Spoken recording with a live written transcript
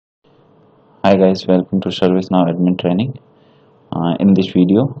Hi guys, welcome to ServiceNow admin training. In this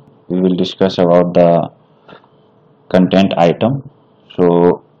video, we will discuss about the content item.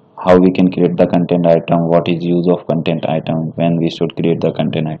 So, how we can create the content item, what is use of content item, when we should create the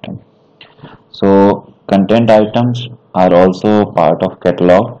content item. So, content items are also part of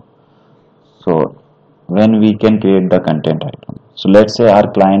catalog. So, when we can create the content item. So, let's say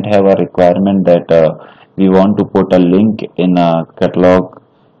our client have a requirement that we want to put a link in a catalog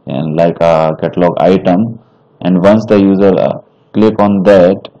and like a catalog item, and once the user click on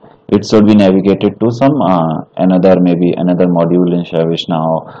that, it should be navigated to some maybe another module in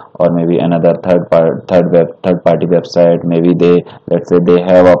ServiceNow, or maybe another third party website. Maybe they, let's say they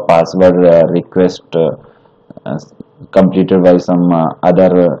have a password request uh, completed by some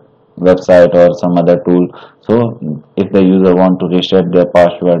other website or some other tool. So if the user want to reset their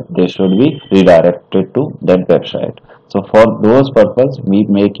password, they should be redirected to that website. So for those purpose, we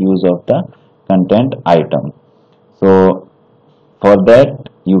make use of the content item. So for that,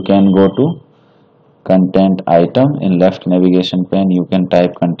 you can go to content item. In left navigation pane, you can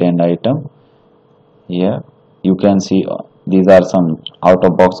type content item. Here you can see these are some out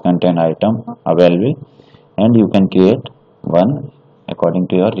of box content item available, and you can create one according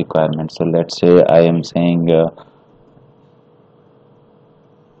to your requirement. So let's say I am saying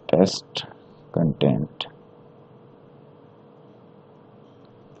test content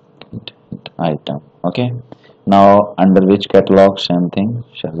item. Okay, now under which catalog, same thing,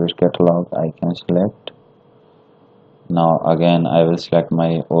 service catalog I can select. Now again I will select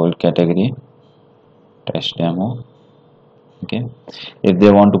my old category, test demo. Okay, if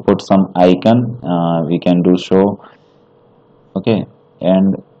they want to put some icon, we can do so. Okay,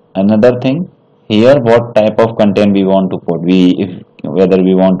 and another thing, here what type of content we want to put. If whether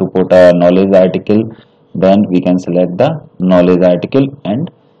we want to put a knowledge article, then we can select the knowledge article, and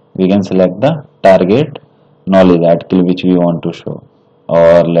we can select the target knowledge article which we want to show.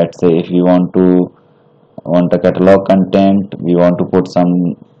 Or let's say if we want a catalog content, we want to put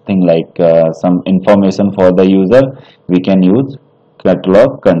something like some information for the user, we can use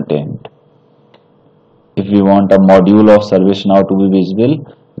catalog content. If we want a module of ServiceNow to be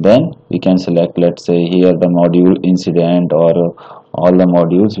visible, then we can select, let's say here the module incident, or all the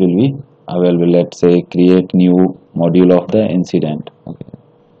modules will be available. Let's say create new module of the incident. Okay.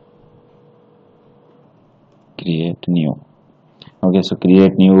 Create new. Okay, so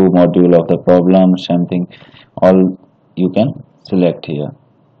create new module of the problem, something, all you can select here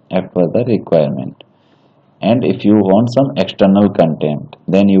as per the requirement. And if you want some external content,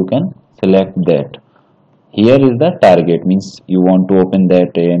 then you can select that. Here is the target, means you want to open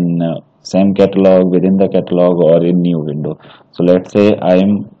that in same catalog, within the catalog, or in new window. So let's say I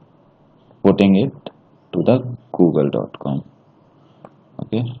am putting it to the google.com.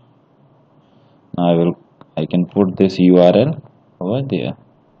 Okay, now I can put this URL over there.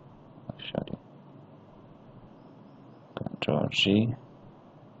 Sorry, Control C.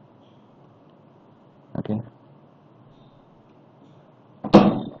 Okay,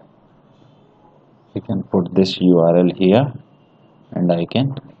 I can put this URL here, and I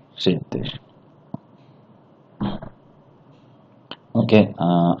can save this. Okay,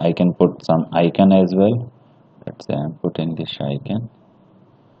 I can put some icon as well. Let's say I'm putting this icon.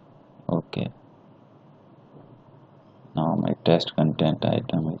 Okay, now my test content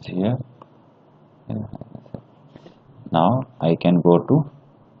item is here. Now I can go to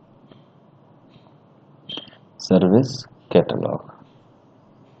service catalog.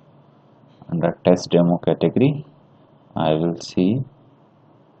 Under test demo category, I will see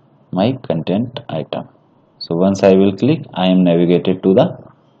my content item. So once I will click, I am navigated to the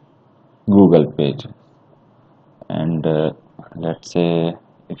Google page. And let's say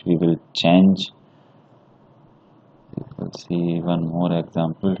if we will change, we will see one more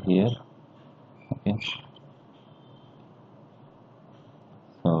example here. Okay,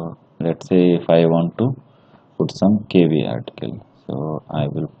 so let's say if I want to put some KV article, so I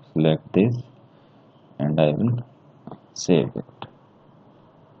will select this and I will save it.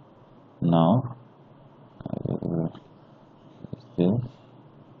 Now I will use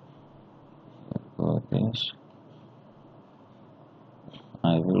this.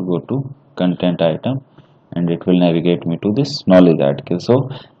 I will go to content item, and it will navigate me to this knowledge article. So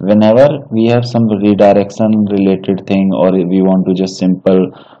whenever we have some redirection related thing, or we want to just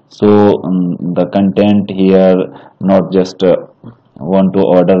simple, so the content here, not just want to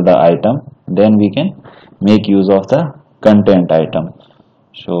order the item, then we can make use of the content item.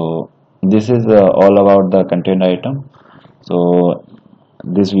 So this is all about the content item. So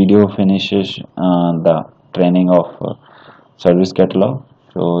this video finishes the training of service catalog.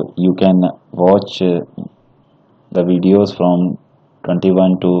 So you can watch the videos from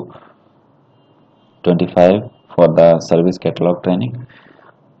 21 to 25 for the service catalog training.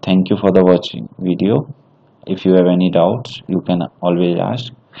 Thank you for the watching video. If you have any doubts, you can always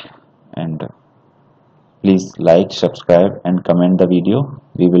ask, and please like, subscribe and comment the video.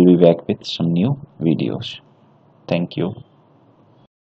 We will be back with some new videos. Thank you.